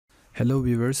Hello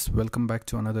viewers, welcome back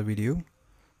to another video.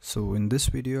 So in this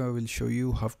video I will show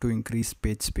you how to increase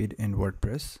page speed in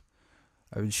WordPress.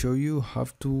 I will show you how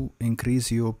to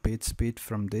increase your page speed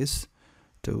from this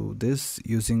to this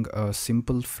using a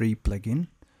simple free plugin.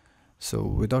 So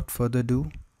without further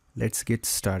ado, let's get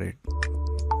started.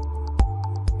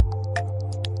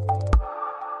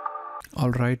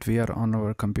 Alright, we are on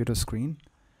our computer screen.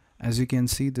 As you can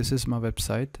see, this is my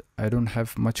website. I don't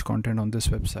have much content on this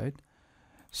website.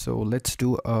 So let's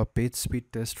do a page speed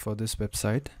test for this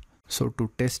website. So to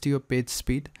test your page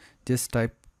speed, just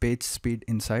type page speed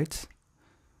insights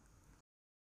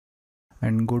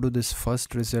and go to this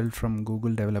first result from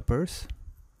Google developers.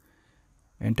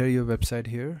 Enter your website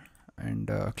here and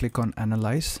click on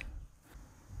analyze.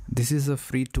 This is a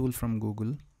free tool from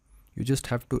Google. You just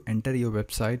have to enter your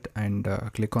website and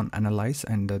click on analyze,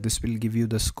 and this will give you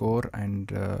the score and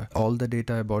all the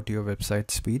data about your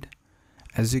website speed.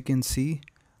 As you can see,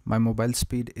 my mobile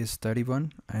speed is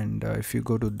 31, and if you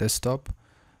go to desktop,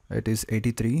 it is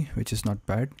 83, which is not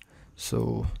bad.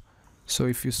 So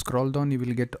if you scroll down, you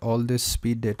will get all this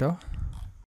speed data.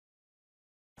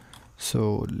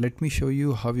 So let me show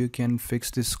you how you can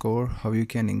fix this score, how you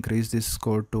can increase this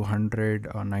score to 100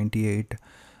 or 98.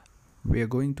 We are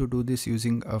going to do this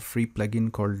using a free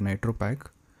plugin called Nitro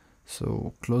Pack.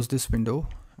 So close this window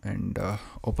and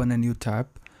open a new tab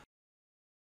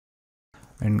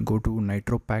and go to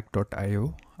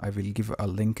nitropack.io. I will give a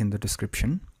link in the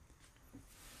description.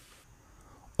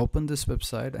 Open this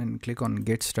website and click on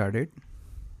get started.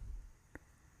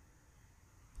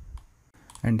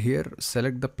 And here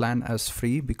select the plan as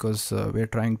free because we're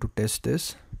trying to test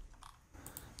this.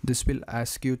 This will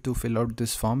ask you to fill out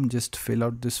this form. Just fill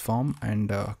out this form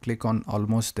and click on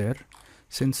almost there.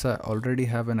 Since I already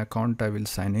have an account, I will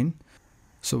sign in.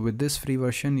 So with this free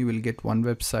version, you will get one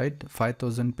website,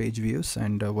 5000 page views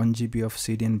and 1 GB of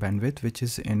CDN bandwidth, which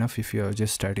is enough if you are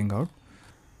just starting out.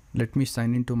 Let me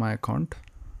sign into my account.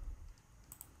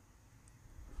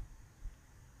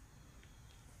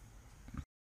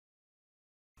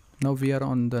 Now we are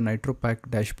on the Nitro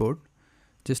Pack dashboard.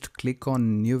 Just click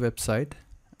on new website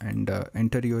and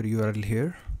enter your URL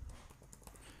here.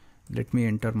 Let me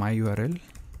enter my URL.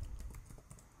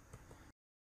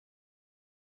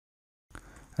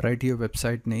 Write your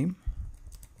website name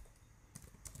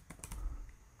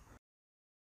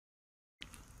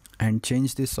and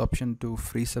change this option to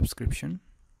free subscription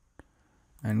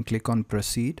and click on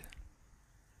proceed.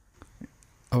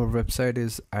 Our website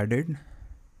is added.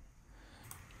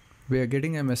 We are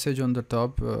getting a message on the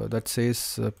top that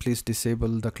says please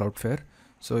disable the Cloudflare.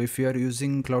 So if you are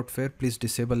using Cloudflare, please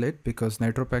disable it because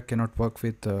Nitro Pack cannot work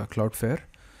with Cloudflare.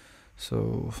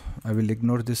 So I will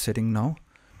ignore this setting now.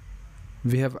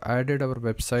 We have added our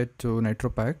website to Nitro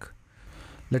Pack.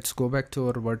 Let's go back to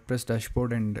our WordPress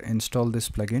dashboard and install this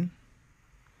plugin.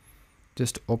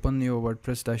 Just open your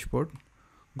WordPress dashboard,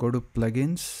 go to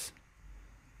plugins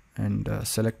and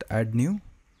select add new.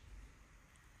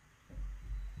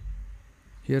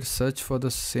 Here search for the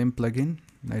same plugin,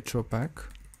 Nitro Pack.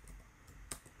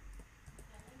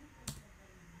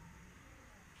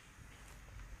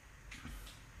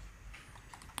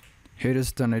 Here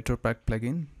is the Nitro Pack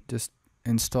plugin. Just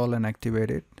install and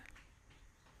activate it.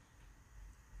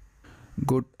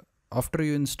 Good. After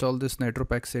you install this Nitro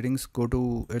Pack settings, go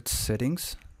to its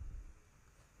settings,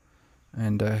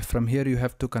 and from here you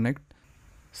have to connect.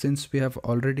 Since we have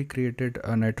already created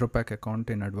a Nitro Pack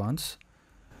account in advance,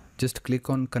 just click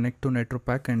on connect to Nitro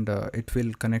Pack and it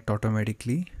will connect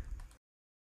automatically.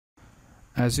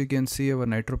 As you can see, our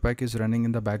Nitro Pack is running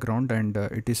in the background and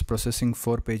it is processing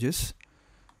 4 pages.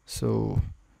 So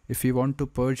if you want to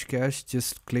purge cache,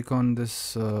 just click on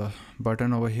this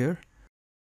button over here.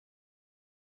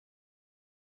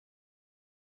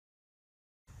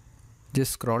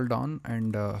 Just scroll down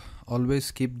and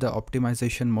always keep the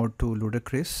optimization mode to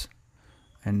ludicrous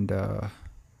and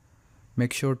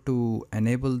make sure to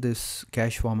enable this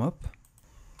cache warm up.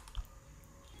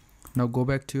 Now go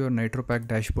back to your Nitro Pack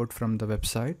dashboard from the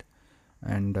website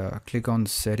and click on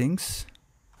settings.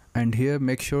 And here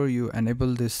make sure you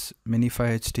enable this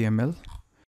minify HTML.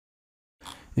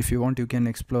 If you want, you can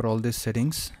explore all these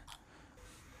settings.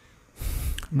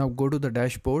 Now go to the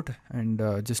dashboard and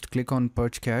just click on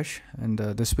Purge Cache, and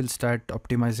this will start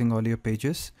optimizing all your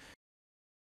pages.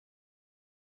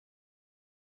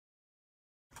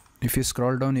 If you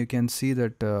scroll down, you can see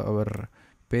that our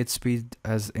page speed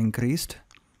has increased.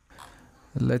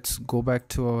 Let's go back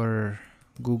to our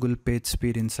Google Page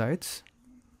Speed Insights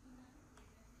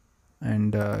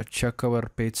and check our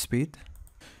page speed.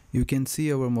 You can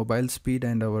see our mobile speed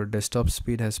and our desktop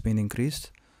speed has been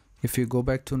increased. If you go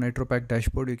back to Nitro Pack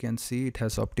dashboard, you can see it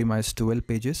has optimized 12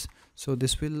 pages. So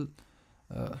this will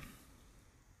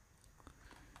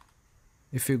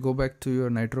if you go back to your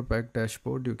Nitro Pack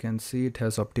dashboard, you can see it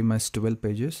has optimized 12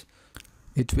 pages.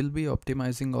 It will be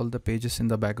optimizing all the pages in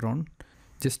the background.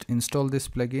 Just install this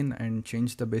plugin and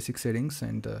change the basic settings,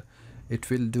 and it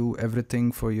will do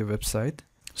everything for your website.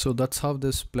 So that's how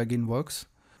this plugin works.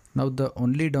 Now the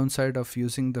only downside of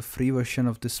using the free version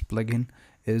of this plugin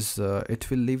is it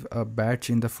will leave a badge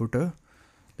in the footer.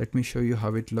 Let me show you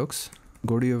how it looks.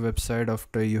 Go to your website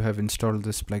after you have installed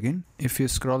this plugin. If you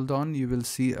scroll down, you will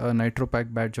see a Nitro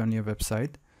Pack badge on your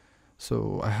website.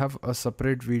 So I have a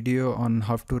separate video on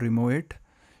how to remove it.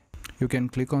 You can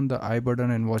click on the I button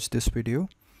and watch this video.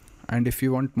 And if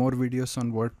you want more videos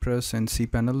on WordPress and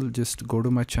cPanel, just go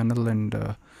to my channel and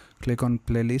click on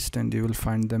playlist and you will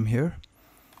find them here.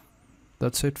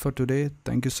 That's it for today.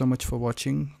 Thank you so much for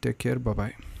watching. Take care. Bye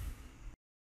bye.